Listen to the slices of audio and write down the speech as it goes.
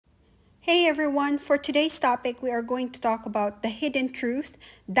Hey everyone, for today's topic, we are going to talk about the hidden truth,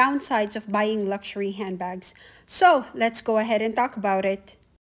 downsides of buying luxury handbags. So let's go ahead and talk about it.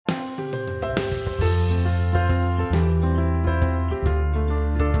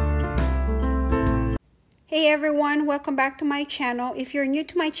 Hey everyone, welcome back to my channel. If you're new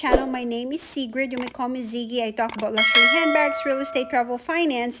to my channel, my name is Sigrid. You may call me Ziggy. I talk about luxury handbags, real estate, travel,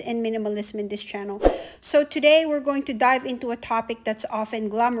 finance, and minimalism in this channel. So today we're going to dive into a topic that's often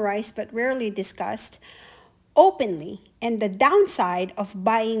glamorized but rarely discussed openly, and the downside of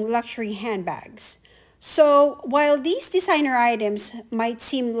buying luxury handbags. So while these designer items might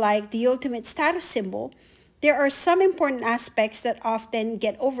seem like the ultimate status symbol, there are some important aspects that often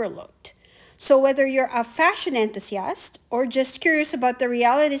get overlooked. So whether you're a fashion enthusiast or just curious about the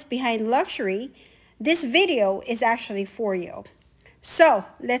realities behind luxury, this video is actually for you. So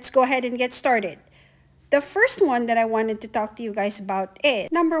let's go ahead and get started. The first one that I wanted to talk to you guys about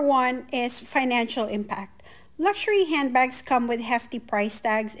is, number one is financial impact. Luxury handbags come with hefty price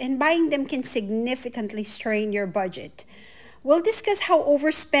tags, and buying them can significantly strain your budget. We'll discuss how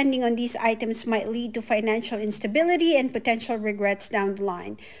overspending on these items might lead to financial instability and potential regrets down the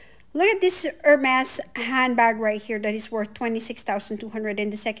line. Look at this Hermes handbag right here that is worth $26,200 in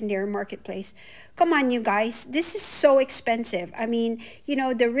the secondary marketplace. Come on, you guys. This is so expensive. I mean,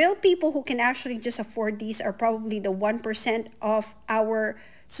 the real people who can actually just afford these are probably the 1% of our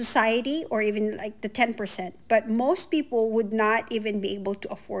society, or even like the 10%. But most people would not even be able to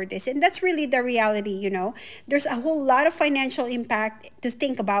afford this. And that's really the reality, There's a whole lot of financial impact to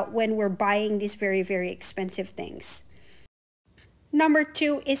think about when we're buying these very, very expensive things. Number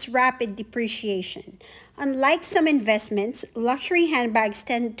two is rapid depreciation. Unlike some investments, luxury handbags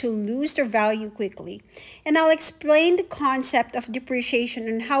tend to lose their value quickly. And I'll explain the concept of depreciation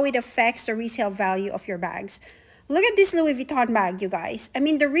and how it affects the resale value of your bags. Look at this Louis Vuitton bag, you guys. I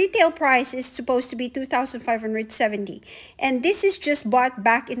mean, the retail price is supposed to be $2,570. And this is just bought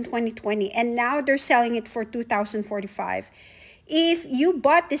back in 2020. And now they're selling it for $2,045. If you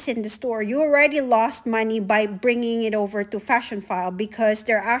bought this in the store, you already lost money by bringing it over to Fashion File, because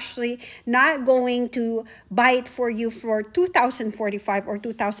they're actually not going to buy it for you for $2,045 or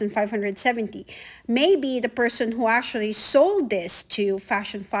 $2,570. Maybe the person who actually sold this to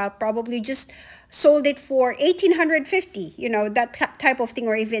Fashion File probably just sold it for $1,850, that type of thing,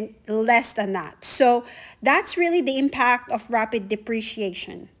 or even less than that. So that's really the impact of rapid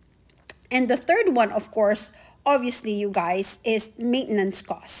depreciation. And the third one, of course, obviously, you guys, is maintenance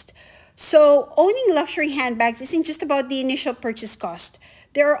cost. So owning luxury handbags isn't just about the initial purchase cost.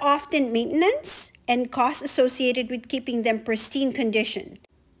 There are often maintenance and costs associated with keeping them pristine condition.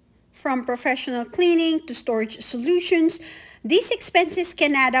 From professional cleaning to storage solutions, these expenses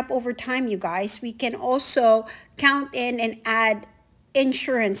can add up over time, you guys. We can also count in and add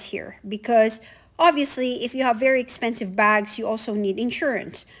insurance here, because obviously, if you have very expensive bags, you also need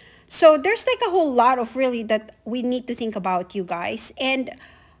insurance. So there's like a whole lot of really that we need to think about, you guys. And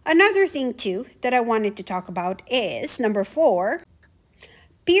another thing too that I wanted to talk about is number four,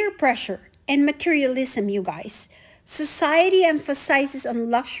 peer pressure and materialism, you guys. Society emphasizes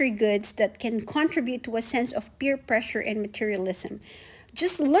on luxury goods that can contribute to a sense of peer pressure and materialism.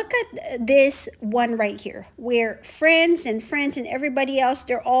 Just look at this one right here, where friends and everybody else,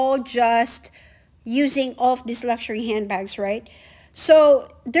 they're all just using all of these luxury handbags, right? So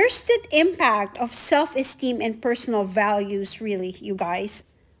there's that impact of self-esteem and personal values, really, you guys.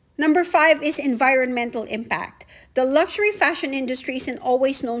 Number five is environmental impact. The luxury fashion industry isn't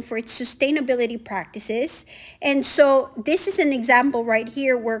always known for its sustainability practices. And so this is an example right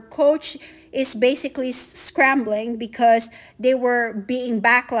here where Coach is basically scrambling because they were being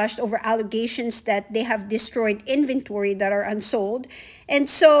backlashed over allegations that they have destroyed inventory that are unsold. And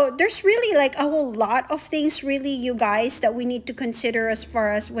so there's really like a whole lot of things, really, you guys, that we need to consider as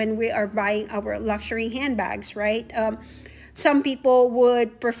far as when we are buying our luxury handbags, right? Some people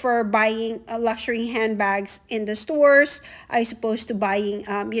would prefer buying luxury handbags in the stores, as opposed to buying,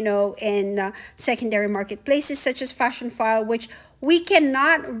 in secondary marketplaces such as Fashion File, which we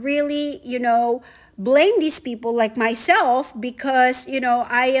cannot really, blame these people like myself, because,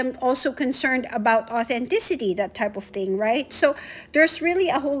 I am also concerned about authenticity, that type of thing, right? So there's really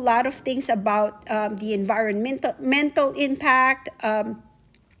a whole lot of things about the environmental impact.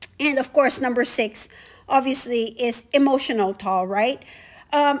 And of course, number six, obviously, is emotional toll, right?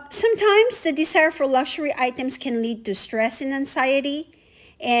 Sometimes the desire for luxury items can lead to stress and anxiety.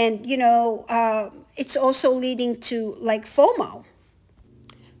 And, it's also leading to like FOMO.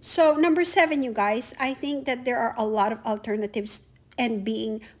 So number seven, you guys, I think that there are a lot of alternatives and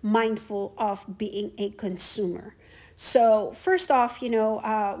being mindful of being a consumer. So first off,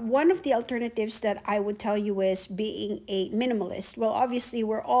 one of the alternatives that I would tell you is being a minimalist. Well, obviously,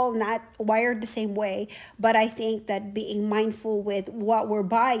 we're all not wired the same way, but I think that being mindful with what we're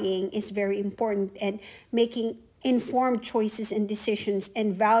buying is very important, and making informed choices and decisions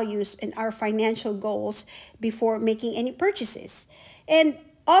and values in our financial goals before making any purchases. And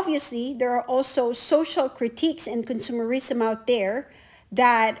obviously, there are also social critiques and consumerism out there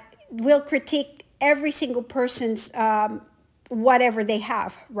that will critique every single person's whatever they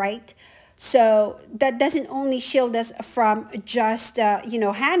have, right? So that doesn't only shield us from just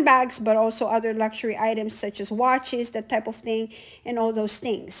handbags, but also other luxury items such as watches, that type of thing, and all those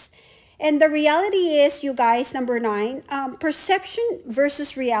things. And the reality is, you guys, number 9, perception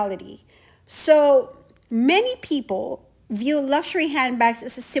versus reality. So many people view luxury handbags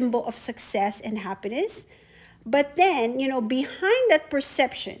as a symbol of success and happiness. But then, behind that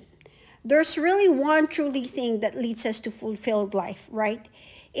perception, there's really one truly thing that leads us to fulfilled life, right?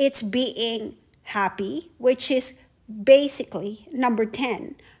 It's being happy, which is basically number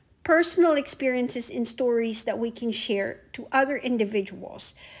 10, personal experiences and stories that we can share to other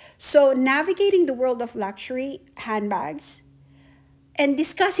individuals. So navigating the world of luxury handbags and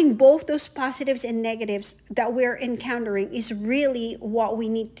discussing both those positives and negatives that we're encountering is really what we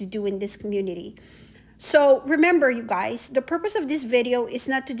need to do in this community. So remember, you guys, the purpose of this video is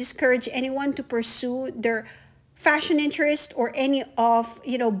not to discourage anyone to pursue their fashion interest or any of,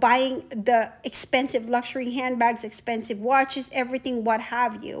 buying the expensive luxury handbags, expensive watches, everything, what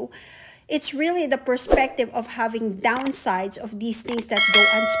have you. It's really the perspective of having downsides of these things that go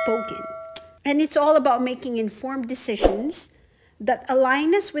unspoken. And it's all about making informed decisions that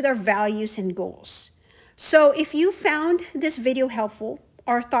align us with our values and goals. So if you found this video helpful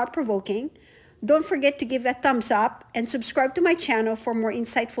or thought-provoking, don't forget to give a thumbs up and subscribe to my channel for more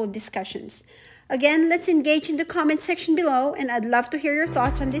insightful discussions. Again, let's engage in the comment section below, and I'd love to hear your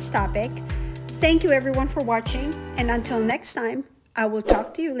thoughts on this topic. Thank you everyone for watching, and until next time, I will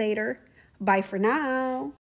talk to you later. Bye for now.